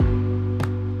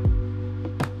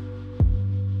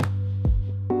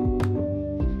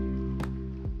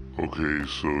Okay,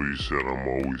 so you said I'm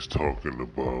always talking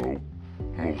about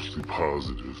mostly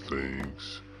positive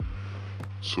things.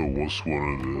 So what's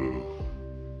one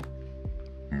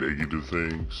of the negative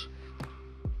things?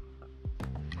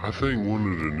 I think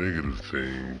one of the negative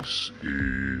things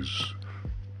is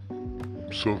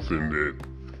something that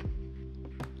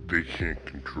they can't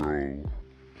control,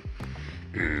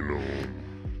 and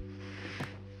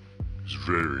it's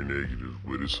very negative,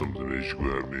 but it's something that you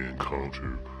have to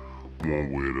encounter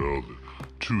one way or the other.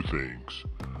 Two things.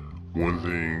 One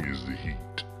thing is the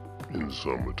heat in the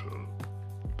summertime.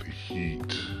 The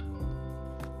heat,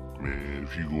 man,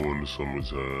 if you go in the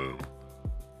summertime,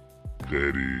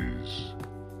 that is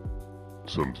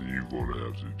something you're gonna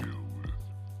have to deal with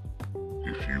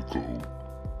if you go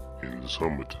in the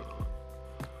summertime.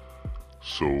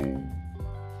 So,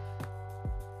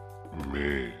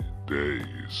 man, that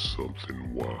is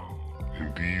something wild. And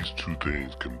these two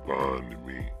things combine to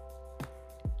me.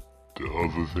 The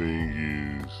other thing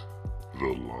is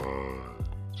the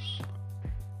lines.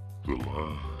 The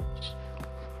lines.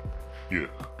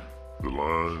 Yeah, the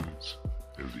lines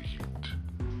and the heat.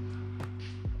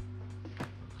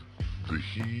 The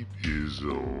heat is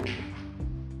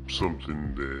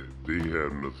something that they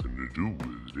have nothing to do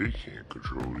with. They can't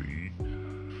control the heat.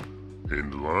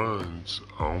 And the lines,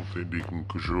 I don't think they can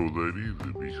control that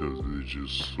either because they're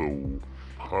just so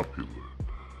popular.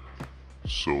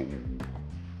 So,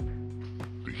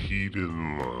 the heat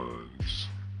and the lines,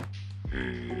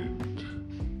 and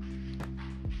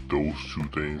those two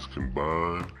things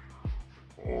combined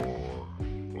are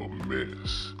a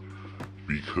mess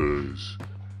because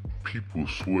people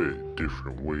sweat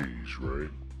different ways, right?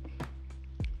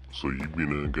 So you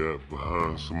been got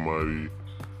behind somebody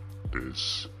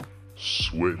that's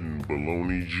sweating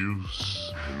bologna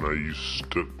juice, and now you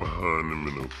stuck behind them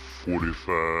in a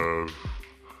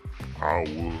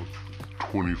 45-hour,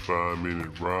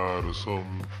 25-minute ride or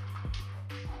something.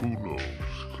 Who knows?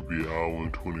 Could be an hour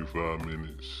and 25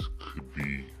 minutes, could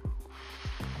be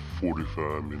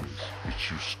 45 minutes,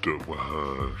 but you stuck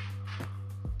behind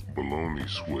bologna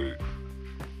sweat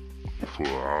for an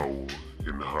hour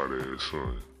in the hot ass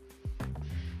sun.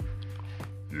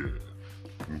 Yeah,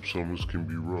 and summers can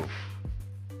be rough.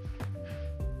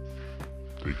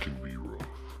 They can be rough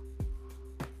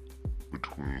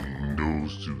between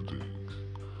those two things.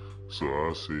 So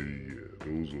I say, yeah,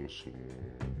 those are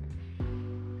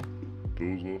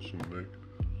some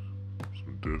negatives,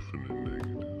 some definite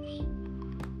negatives.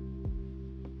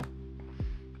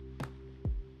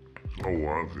 Oh,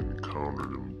 I've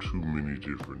encountered them too many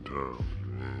different times,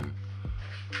 man.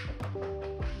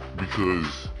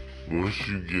 Because once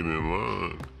you get in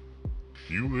line,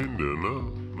 you in there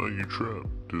now. Now you trapped.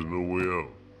 There's no way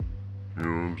out. You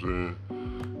know what I'm saying?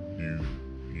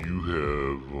 You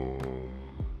have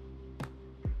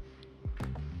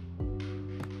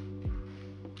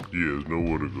there's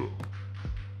nowhere to go.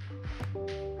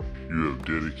 You have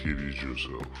dedicated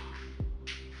yourself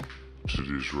to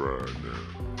this ride now.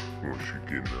 Once you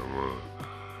get in that line,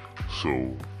 so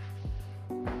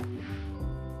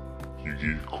you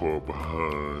get caught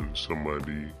behind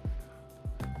somebody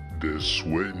that's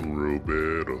sweating real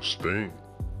bad or stink,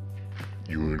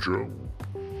 you in trouble.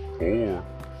 Or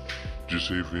just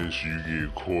say for instance you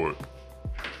get caught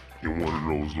in one of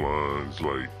those lines,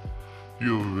 like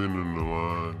you ever been in the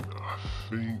line, I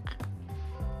think,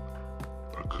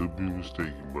 I could be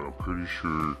mistaken, but I'm pretty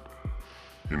sure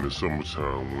in the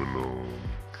summertime when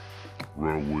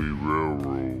runway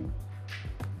railroad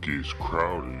gets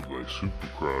crowded, like super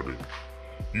crowded,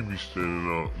 you be standing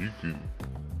out,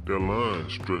 that line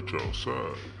stretch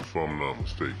outside, if I'm not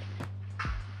mistaken.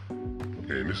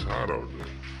 And it's hot out there.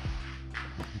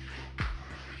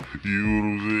 You know what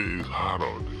I'm saying? It's hot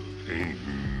out there. Ain't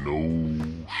no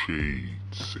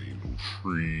shades, ain't no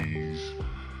trees,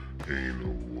 ain't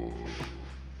no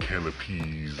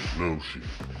canopies, no shit.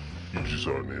 You just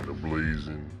out there in the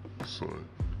blazing sun.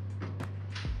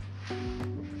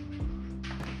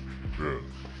 Yeah.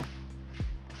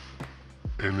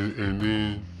 And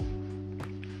then,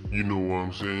 you know why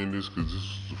I'm saying this? Because this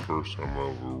is the first time I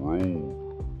ever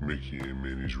rode Mickey and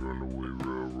Minnie's Runaway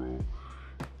Railroad.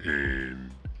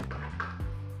 And,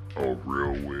 or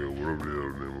Railway, or whatever the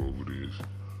hell the name of it is.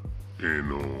 And,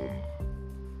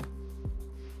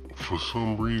 for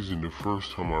some reason, the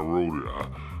first time I rode it,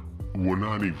 well,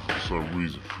 not even for some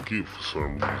reason, forget for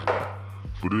some reason.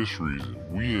 For this reason,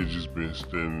 we had just been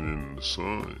standing in the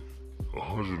sun,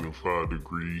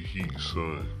 105-degree heat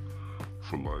sun,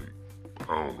 for like,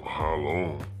 I don't know how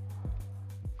long.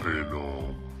 And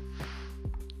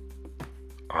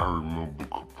I remember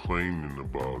complaining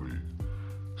about it,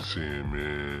 saying,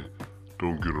 man,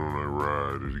 don't get on that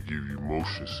ride, it'll give you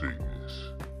motion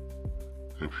sickness.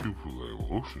 And people were like,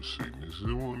 motion sickness?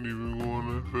 It wasn't even going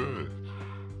that fast.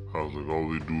 I was like, all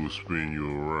they do is spin you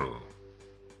around.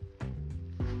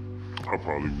 I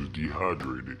probably was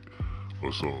dehydrated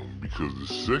or something, because the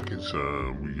second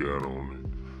time we got on it,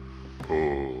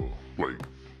 like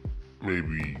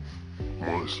maybe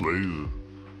months later,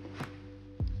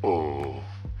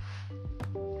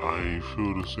 I ain't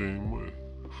feel the same way.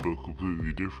 I felt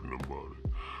completely different about it.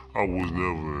 I was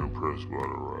never impressed by the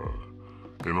ride.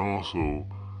 And also,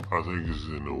 I think it's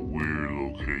in a weird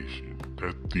location.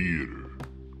 That theater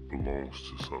belongs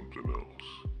to something else.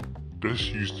 This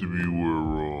used to be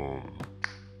where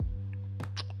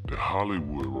the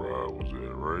Hollywood ride was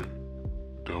at, right?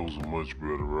 That was a much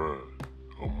better ride.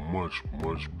 A much,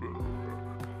 much better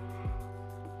ride.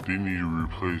 They need to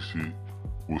replace it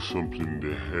with something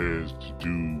that has to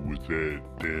do with that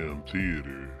damn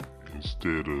theater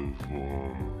instead of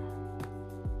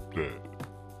that.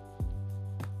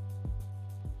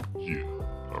 Yeah,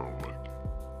 I don't like it.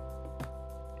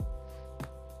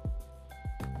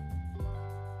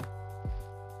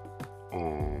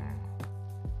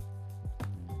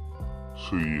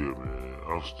 So yeah, man, I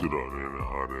stood out there in the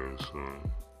hot ass sun.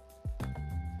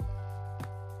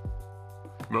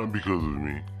 Not because of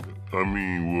me. I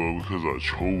mean, well, because I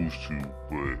chose to,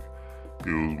 but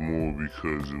it was more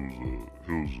because it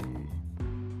was a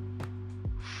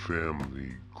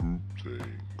family group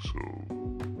thing. So,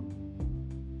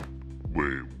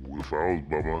 but if I was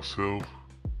by myself,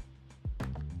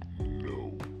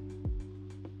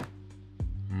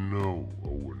 no, I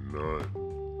would not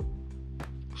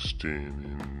stand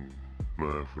in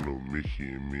line for no Mickey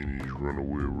and Minnie's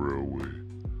Runaway Railway.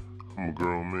 I'm a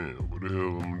grown man. What the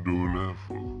hell am I doing that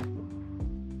for?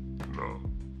 Nah,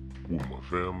 with my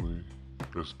family,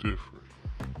 that's different.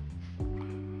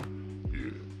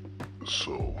 Yeah,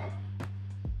 so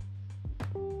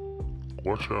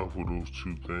watch out for those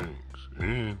two things,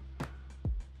 and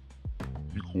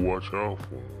you can watch out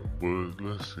for them. But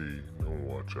let's see, don't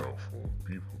watch out for them.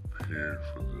 Be prepared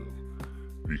for them,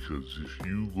 because if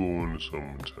you go in the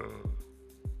summertime,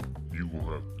 you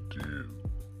gonna have to deal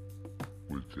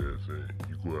with that thing.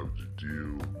 You gonna have to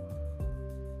deal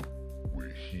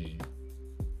with heat,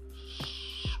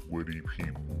 sweaty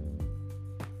people,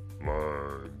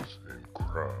 lines and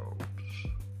crowds,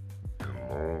 and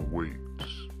long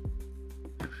waits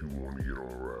if you want to get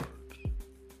on rides.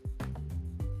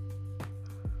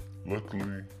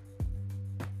 Luckily,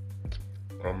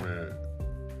 I'm at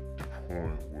the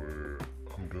point where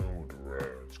I'm done with the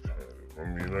rides, kind of. I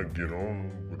mean, I get on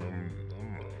them, but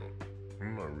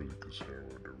I'm not really concerned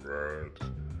with the rides.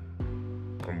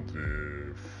 I'm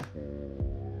there for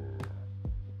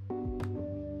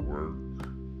work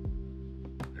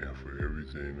and for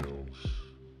everything else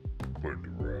but the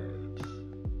rides.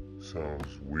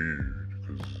 Sounds weird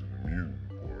because it's an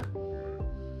amusement park,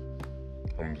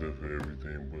 but I'm there for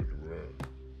everything but the rides.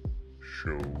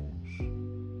 Shows,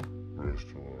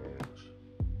 restaurants,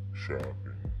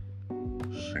 shopping,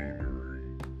 scenery,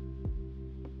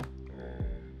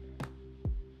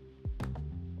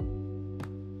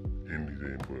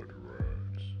 anything but the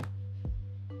rides.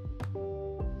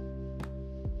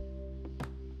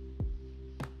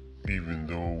 Even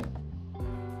though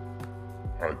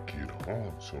I get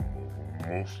on some of them,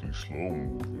 mostly slow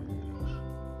moving ones.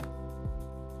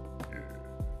 Yeah.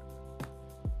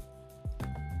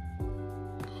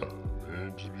 Man,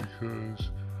 just because,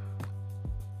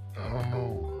 I don't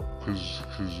know, cause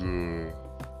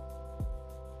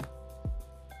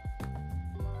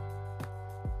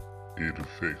it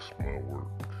affects my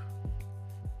work.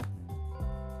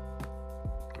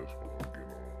 That's what I'm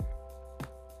getting on.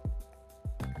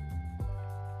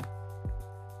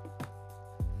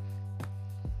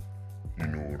 You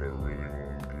know what I really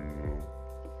want to do though?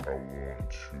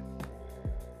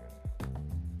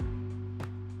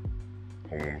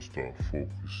 I want to start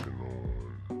focusing on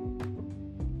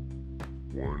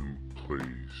one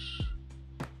place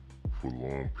for a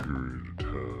long period of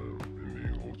time and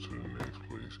then go to the next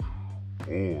place.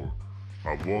 Or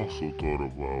I've also thought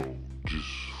about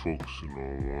just focusing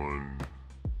on one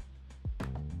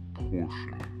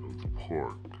portion of the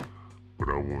park, but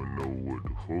I want to know what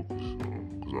to focus on,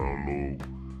 because I don't know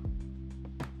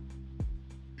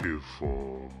if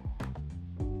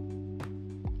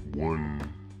one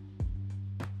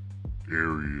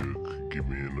area could give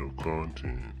me enough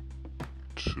content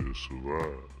to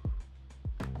survive.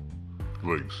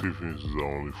 Like, say for instance, I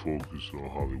only focus on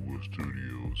Hollywood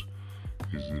Studios.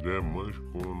 Is there that much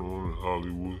going on in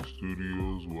Hollywood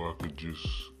Studios where I could just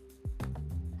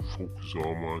focus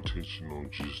all my attention on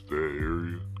just that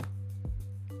area?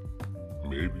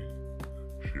 Maybe.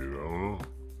 Shit, I don't know.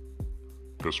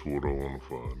 That's what I want to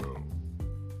find out.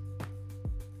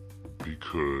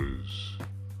 Because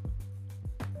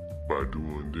by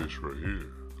doing this right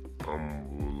here, I'm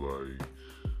like,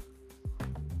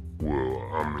 well,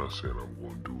 I'm not saying I'm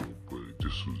going to do it, but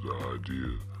this was the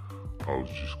idea. I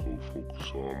was just going to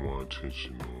focus all my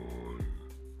attention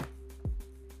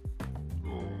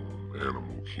on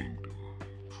Animal Kingdom,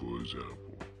 for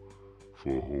example,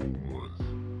 for a whole month,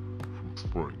 from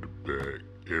front to back,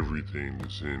 everything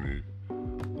that's in it,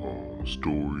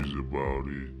 stories about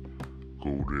it,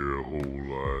 go there a whole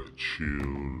lot,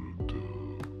 chill,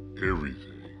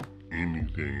 everything,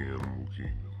 anything Animal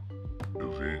Kingdom,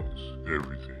 events,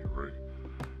 everything, right?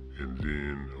 And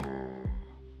then,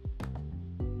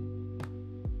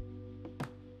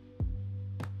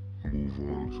 move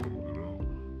on to something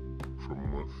else from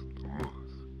month to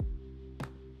month.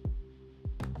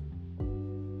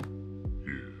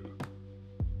 Yeah.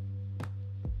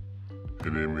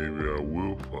 And then maybe I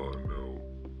will find out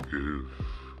if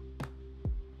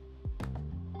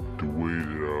the way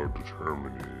that I'll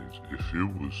determine is if it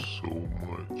was so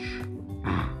much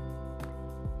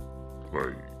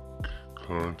like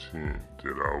content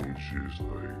that I was just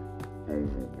like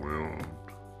overwhelmed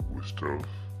with stuff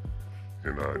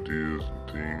and ideas and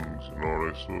things and all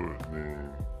that sort, then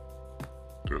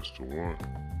that's the one.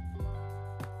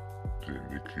 Then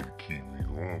it could keep me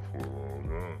going for a long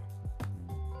time.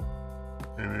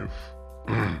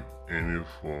 And if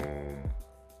I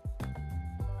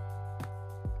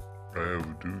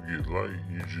ever do get light,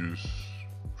 you just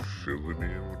fill it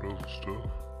in with other stuff.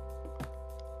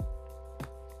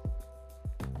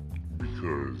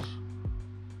 Because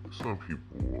some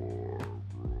people are,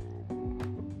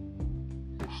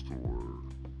 what's the word?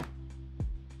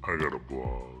 I got a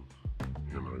blog,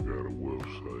 and I got a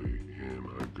website, and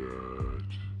I got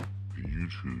a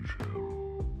YouTube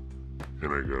channel, and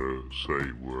I got a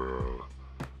site where I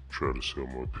try to sell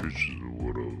my pictures or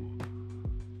whatever.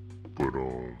 But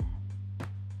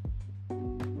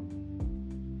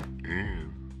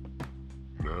and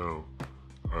now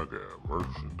I got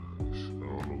merchandise. I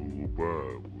don't know who will buy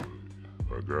it,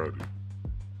 but I got it.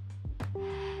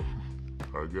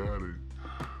 I got it.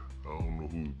 I don't know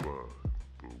who's buying it,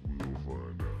 but we gonna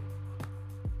find out.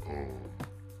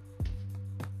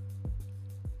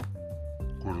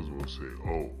 What was I gonna say?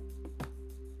 Oh,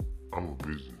 I'm a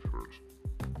business person.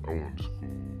 I went to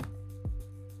school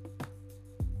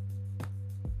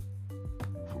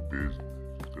for business.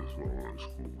 That's what I went to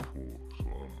school for. So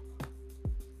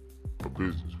I'm a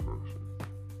business person.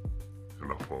 And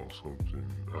I found something.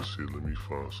 I said, let me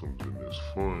find something that's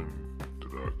fun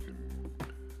that I can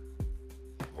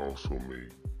also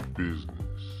make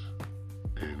business.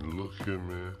 And look here,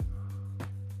 man.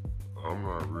 I'm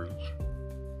not rich.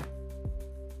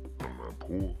 I'm not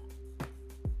poor.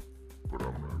 But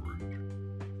I'm not rich.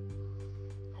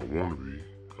 I want to be.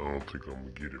 I don't think I'm going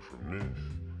to get it from this.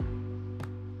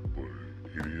 But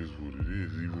it is what it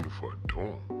is. Even if I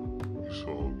don't, it's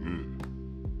all good.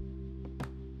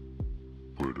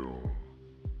 But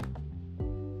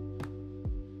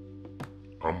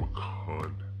I'm a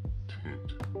content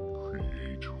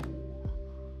creator.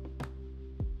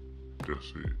 That's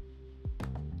it.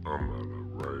 I'm not a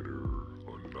writer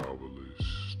or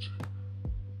novelist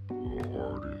or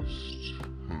artist.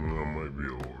 I might be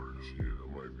an artist, yeah, I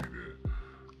might be that.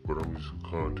 But I'm just a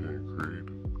content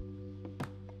creator.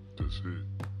 That's it.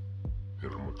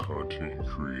 And I'm a content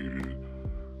creator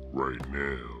right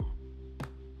now.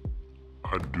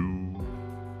 I do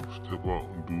step out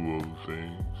and do other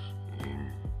things,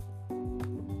 and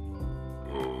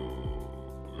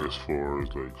as far as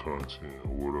like content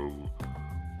or whatever,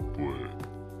 but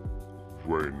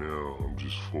right now I'm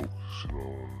just focusing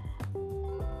on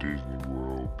Disney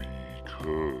World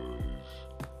because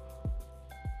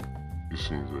it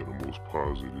seems like the most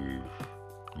positive,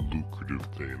 lucrative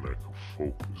thing I can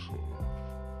focus on.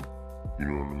 You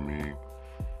know what I mean?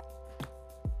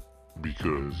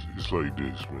 Because it's like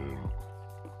this, man.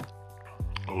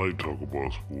 I like to talk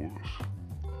about sports,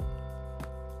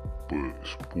 but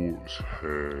sports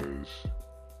has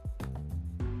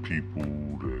people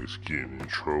that's getting in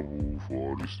trouble for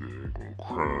all this daggone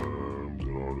crimes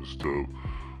and all this stuff.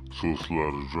 So it's a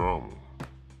lot of drama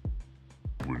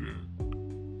with it.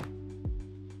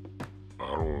 I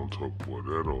don't want to talk about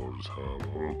that all the time. I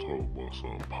want to talk about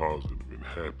something positive and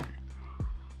happy.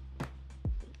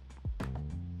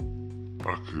 I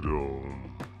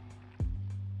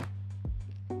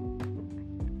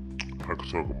could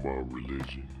talk about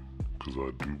religion, because I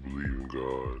do believe in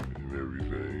God and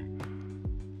everything,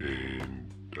 and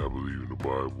I believe in the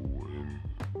Bible and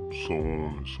so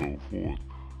on and so forth.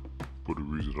 But the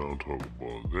reason I don't talk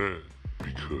about that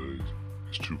because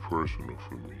it's too personal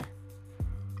for me.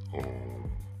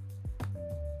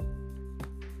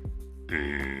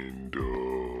 And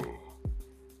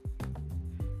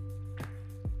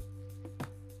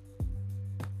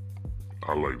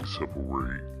I like to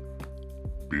separate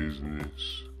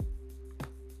business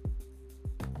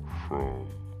from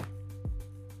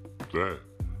that.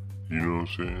 You know what I'm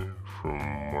saying? From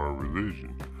my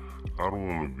religion. I don't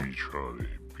want to be trying to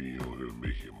be on here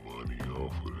making money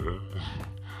off of that.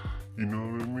 You know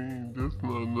what I mean? That's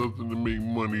not nothing to make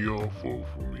money off of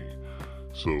for me.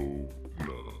 So,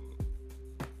 nah.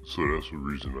 So that's the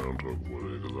reason I don't talk about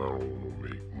that, because I don't want to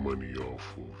make money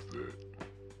off of that.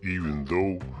 Even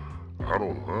though I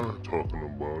don't mind talking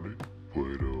about it,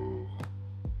 but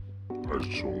I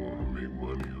just don't want to make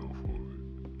money off of it.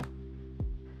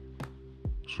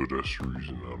 So that's the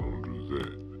reason I don't do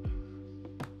that.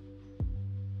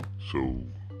 So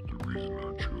the reason I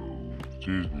chose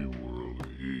Disney World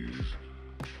is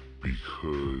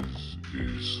because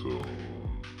it's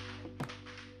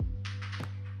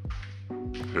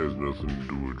has nothing to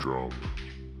do with drama.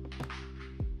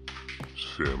 It's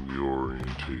family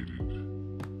orientated.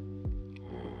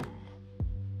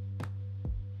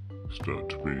 It's not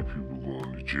too many people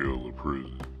going to jail or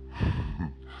prison.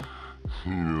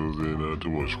 You know what I'm saying? Not too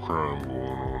much crime going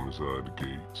on inside the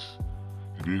gates.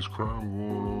 It is crime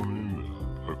going on in there.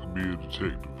 I could be a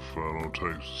detective, find all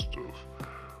types of stuff.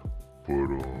 But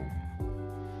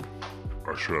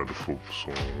I try to focus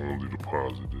on only the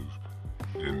positive.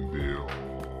 And there are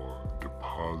the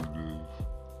positive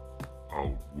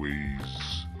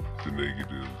outweighs the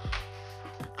negative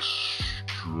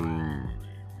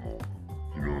extremely more.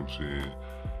 You know what I'm saying?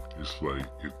 It's like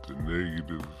if the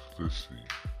negative, let's see,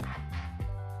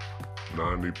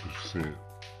 90%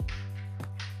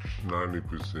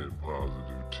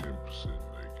 positive, 10%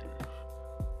 negative.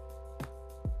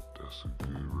 That's a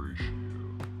good ratio.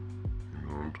 You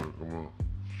know what I'm talking about?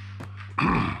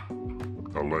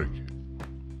 I like it.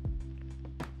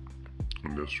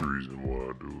 And that's the reason why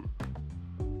I do it.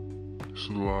 It's a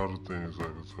lot of things I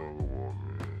can talk about,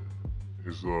 man.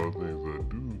 It's a lot of things I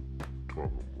do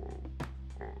talk about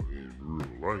in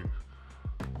real life.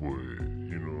 But,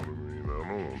 you know what I mean? I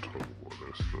don't want to talk about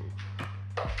that stuff.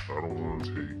 I don't want to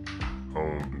do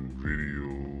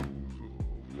videos or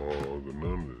vlog or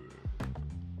none of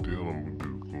that. Then I'm going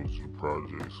to go to the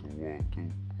projects and walk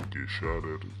through, get shot at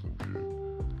or some shit.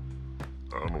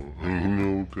 I don't,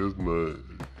 that's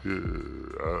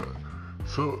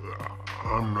not,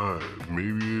 I'm not,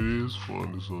 maybe it is fun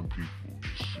to some people,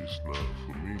 it's just not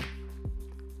for me.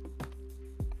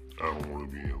 I don't want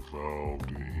to be involved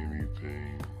in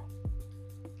anything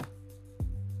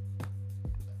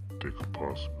that could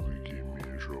possibly get me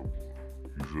in trouble.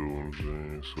 You feel what I'm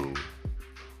saying? So,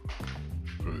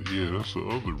 yeah, that's the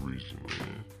other reason,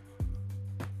 man.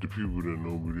 The people that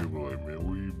know me, they be like, man,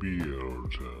 where you be at all the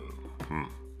time?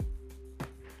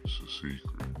 It's a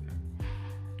secret.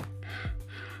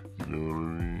 You know what I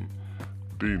mean?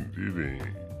 It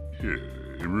ain't, yeah,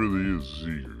 it really is a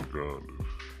secret, kind of.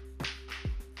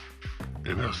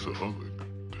 And that's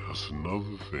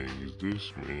another thing is this,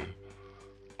 man.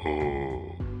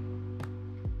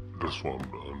 That's why I'm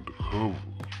the Undercover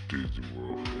Disney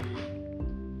World fan.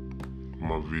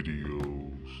 My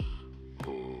videos,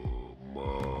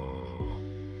 my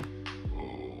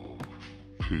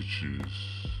pictures,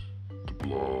 the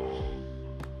blog,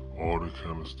 all that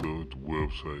kind of stuff, the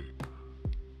website.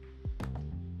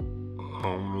 I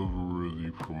don't ever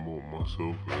really promote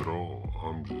myself at all.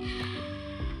 I'm just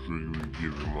strictly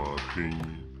giving my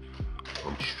opinion.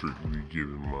 I'm strictly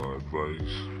giving my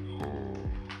advice.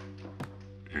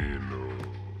 And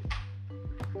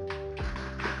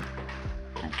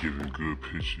I'm giving good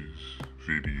pictures,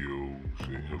 videos,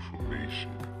 and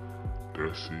information.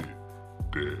 That's it.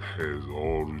 That has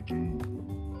all to do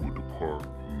with the park,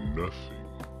 nothing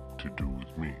to do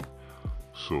with me.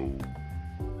 So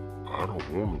I don't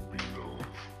want to be known.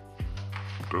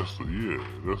 That's the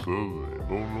other thing.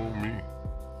 Don't know me.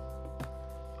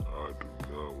 I do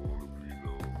not want to be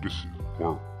known. This is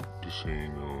work. This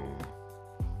ain't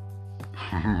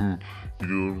you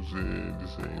know what I'm saying?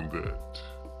 This ain't that.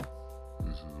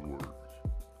 This is work.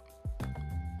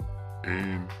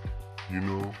 And you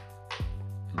know,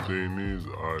 the thing is, I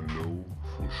know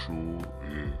for sure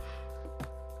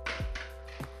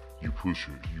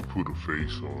if you put a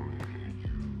face on it and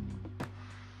you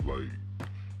like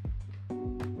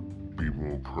be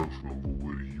more personable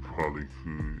with it, you probably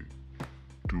could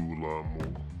do a lot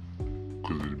more,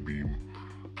 because it'd be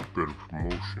better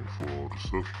promotion for all the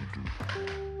stuff you do.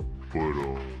 But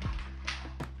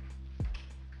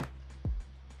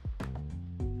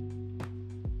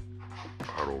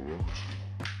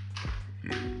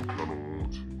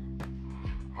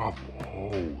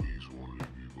always wanted to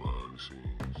be behind the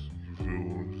scenes. You feel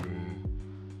what I'm saying?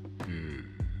 Yeah,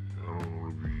 I don't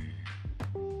want to be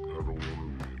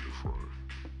in the front.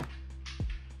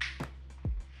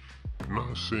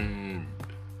 Not saying,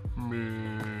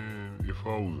 man, if I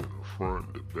was in the front,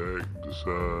 the back, the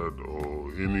side, or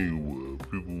anywhere,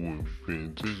 people wouldn't be paying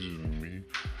attention to me.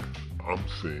 I'm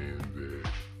saying that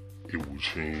it will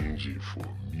change it for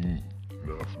me,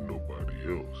 not for nobody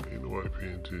else. Ain't nobody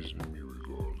paying attention to me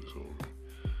regardless, homie.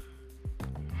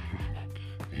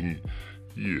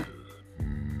 Yeah,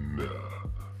 nah,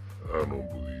 I don't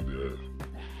believe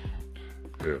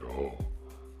that at all.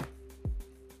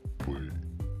 But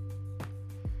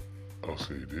I'll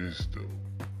say this though,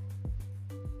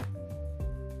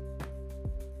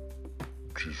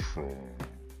 just from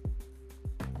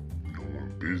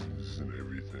knowing business and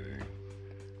everything,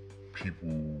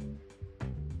 people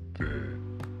that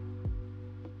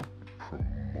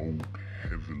promote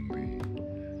heavily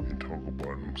and talk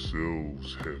about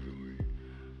themselves heavily,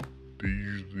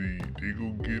 they go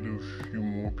get a few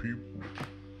more people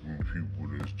than the people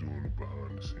that's doing it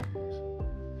behind the scenes.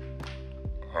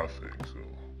 I think so.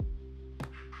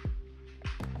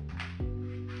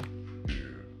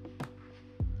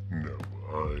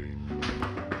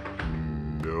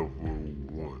 Never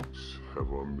once have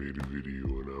I made a video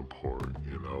in that park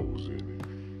and I was in it.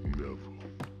 Never.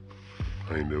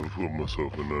 I ain't never put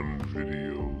myself in none of the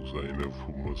videos. I ain't never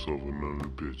put myself in none of the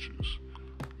pictures.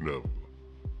 Never.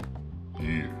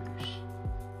 Years.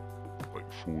 Like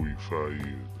 45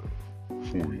 years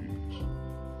now. 4 years.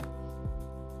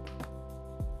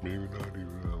 Maybe not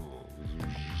even that long. It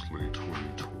was just late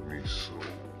 2020, so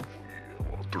yeah,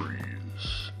 about 3 years.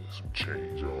 Some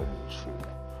change, almost 4.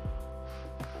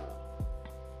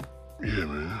 Yeah,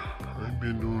 man, I ain't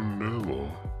been doing it that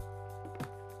long.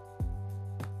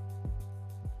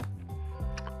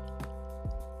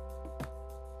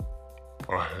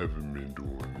 I haven't been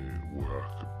doing it where I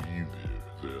could be there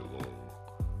that long.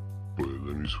 But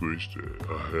let me switch that.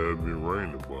 I have been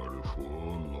writing about it for a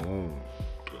long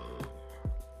time.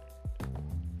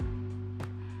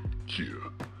 Yeah,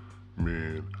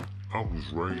 man, I was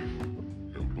writing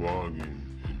and blogging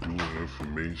and doing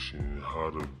information how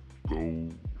to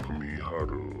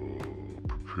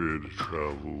prepare to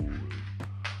travel,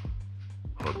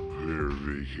 how to prepare a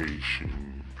vacation,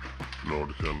 and all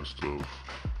that kind of stuff.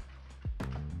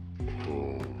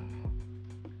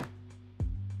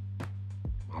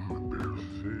 I'm embarrassed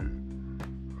to say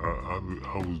it.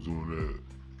 I was doing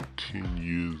that 10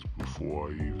 years before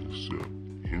I even stepped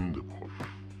in the park.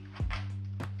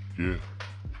 Yeah,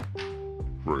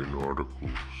 writing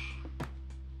articles,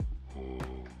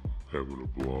 having a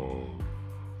blog,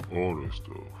 all that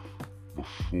stuff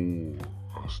before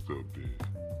I stepped in.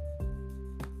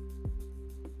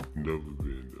 Never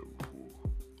been there before.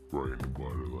 Writing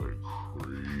about it like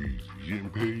crazy. Getting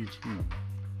paid too.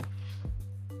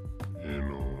 And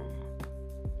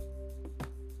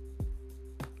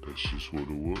that's just what it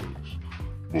was.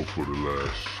 But for the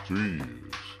last 3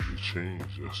 years, it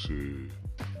changed. I said,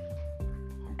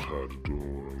 I'm tired of doing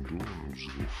what I'm doing. I'm just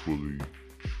gonna fully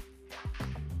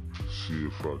see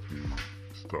if I can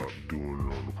stop doing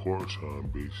it on a part-time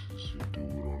basis and do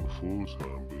it on a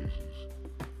full-time basis.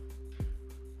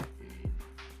 And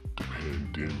the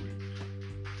pandemic,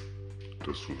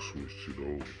 that's what switched it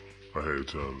over. I had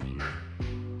time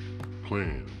to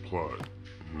plan and plot,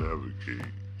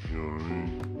 navigate, you know what I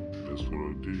mean? That's what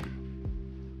I did.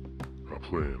 I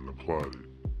planned, I plotted,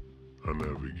 I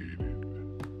navigated.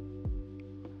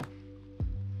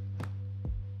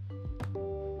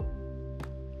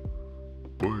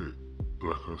 But,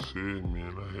 like I said,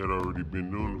 man, I had already been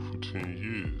doing it for 10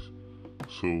 years.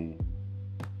 So,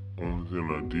 only thing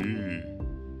I did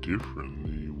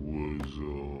differently was,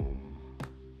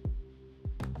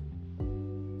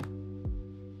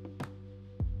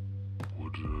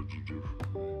 what did I do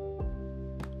differently?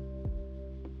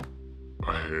 I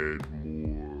had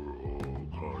more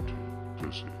content,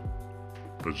 that's it.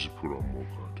 I just put out more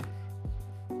content.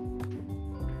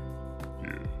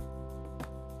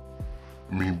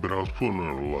 I mean, but I was putting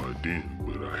out a lot then,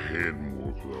 but I had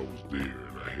more because I was there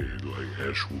and I had like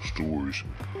actual stories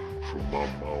from my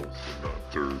mouth and not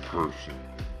third person.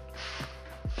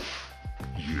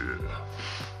 Yeah.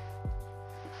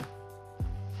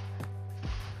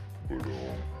 But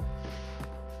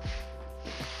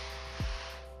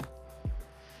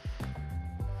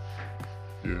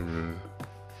yeah, man.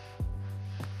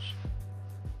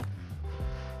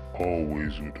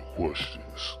 Always with the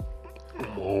questions.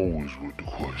 I'm always with the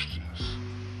questions.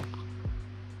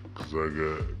 Cause I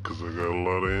got a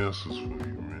lot of answers for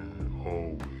you, man.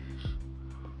 Always.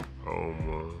 I don't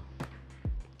mind.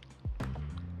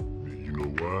 You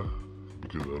know why?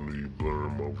 Because I know you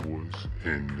blurring my voice.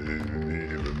 And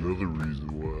another reason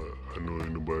why, I know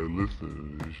ain't nobody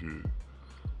listening to this shit.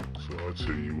 So I'll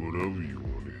tell you whatever you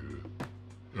want to hear.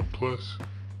 And plus,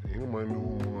 ain't nobody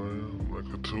know who I am. Like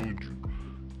I told you,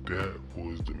 that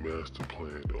was the master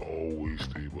plan to always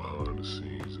stay behind the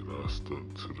scenes, and I stuck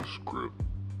to the script.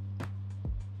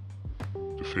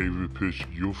 The favorite picture,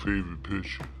 your favorite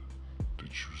picture that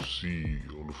you see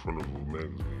on the front of a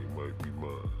magazine might be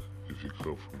mine if you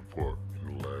come from the park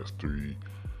in the last 3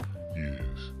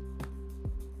 years.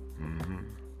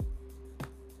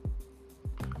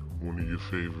 One of your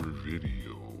favorite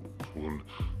videos,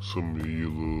 some of your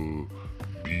little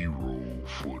B-roll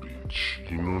footage.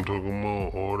 You know what I'm talking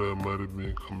about? All that might have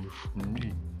been coming from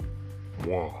me.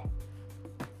 Why?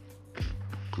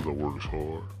 Because I worked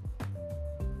hard.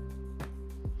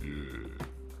 Yeah,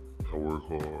 I work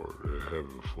hard at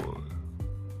having fun.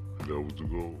 And that was the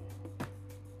goal.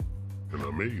 And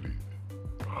I made it.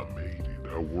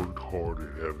 I worked hard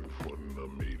at having fun and I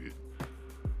made it.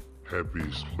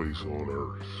 Happiest place on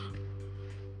earth.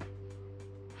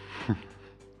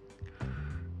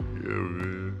 Yeah,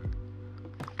 man.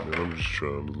 Man, I'm just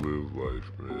trying to live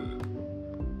life,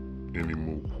 man. Any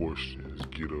more questions,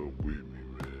 get up with me,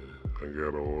 man. I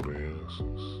got all the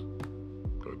answers.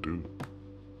 I do.